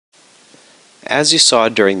As you saw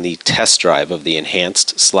during the test drive of the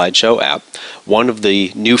enhanced slideshow app, one of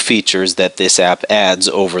the new features that this app adds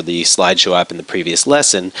over the slideshow app in the previous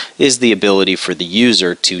lesson is the ability for the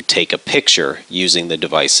user to take a picture using the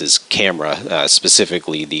device's camera,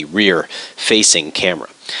 specifically the rear-facing camera.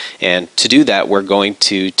 And to do that, we're going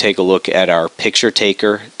to take a look at our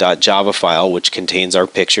PictureTaker.java file, which contains our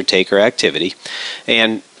PictureTaker activity.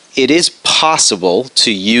 And it is possible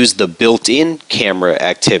to use the built-in camera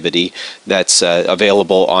activity that's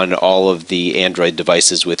available on all of the Android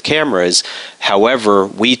devices with cameras. However,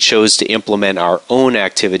 we chose to implement our own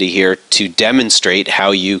activity here to demonstrate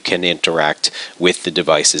how you can interact with the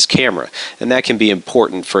device's camera. And that can be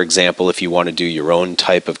important, for example, if you want to do your own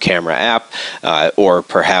type of camera app, or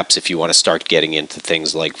perhaps if you want to start getting into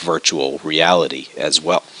things like virtual reality as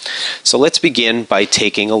well. So let's begin by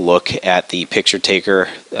taking a look at the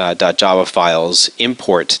PictureTaker.java file's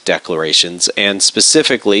import declarations, and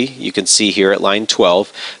specifically you can see here at line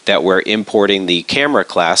 12 that we're importing the camera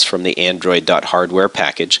class from the Android.hardware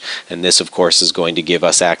package, and this of course is going to give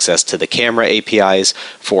us access to the camera APIs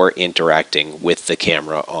for interacting with the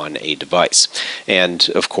camera on a device. And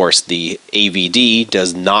of course the AVD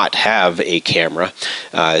does not have a camera,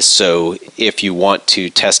 so if you want to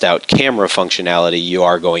test out camera functionality, you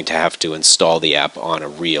are going to have to install the app on a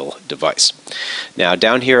real device. Now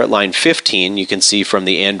down here at line 15 you can see from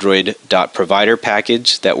the Android.provider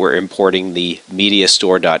package that we're importing the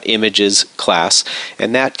mediastore.images class,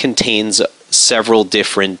 and that contains several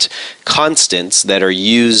different constants that are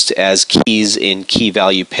used as keys in key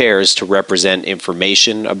value pairs to represent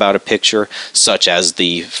information about a picture, such as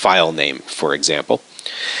the file name, for example.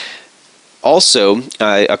 Also,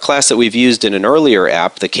 a class that we've used in an earlier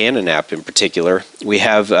app, the Canon app in particular, we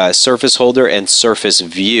have Surface Holder and Surface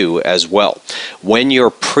View as well. When you're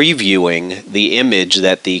previewing the image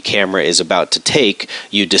that the camera is about to take,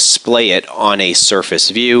 you display it on a Surface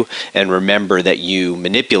View, and remember that you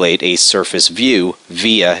manipulate a Surface View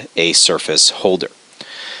via a Surface Holder.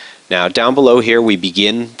 Now down below here we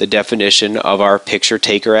begin the definition of our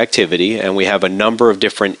PictureTaker activity, and we have a number of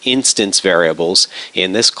different instance variables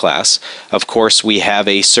in this class. Of course we have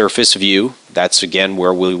a surface view. That's again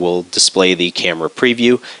where we will display the camera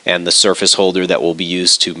preview, and the surface holder that will be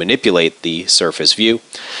used to manipulate the surface view.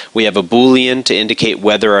 We have a Boolean to indicate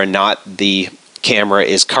whether or not the camera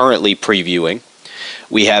is currently previewing.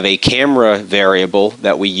 We have a camera variable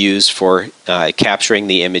that we use for capturing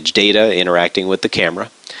the image data, interacting with the camera.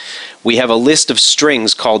 We have a list of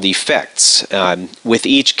strings called effects. With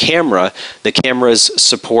each camera, the cameras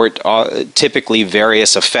support typically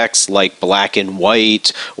various effects like black and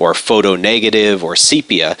white or photo negative or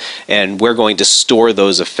sepia, and we're going to store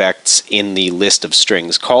those effects in the list of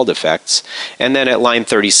strings called effects. And then at line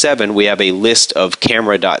 37 we have a list of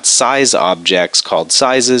camera.size objects called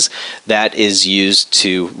sizes that is used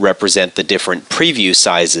to represent the different preview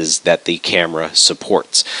sizes that the camera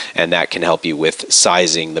supports, and that can help you with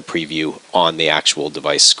sizing the preview on the actual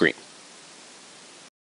device screen.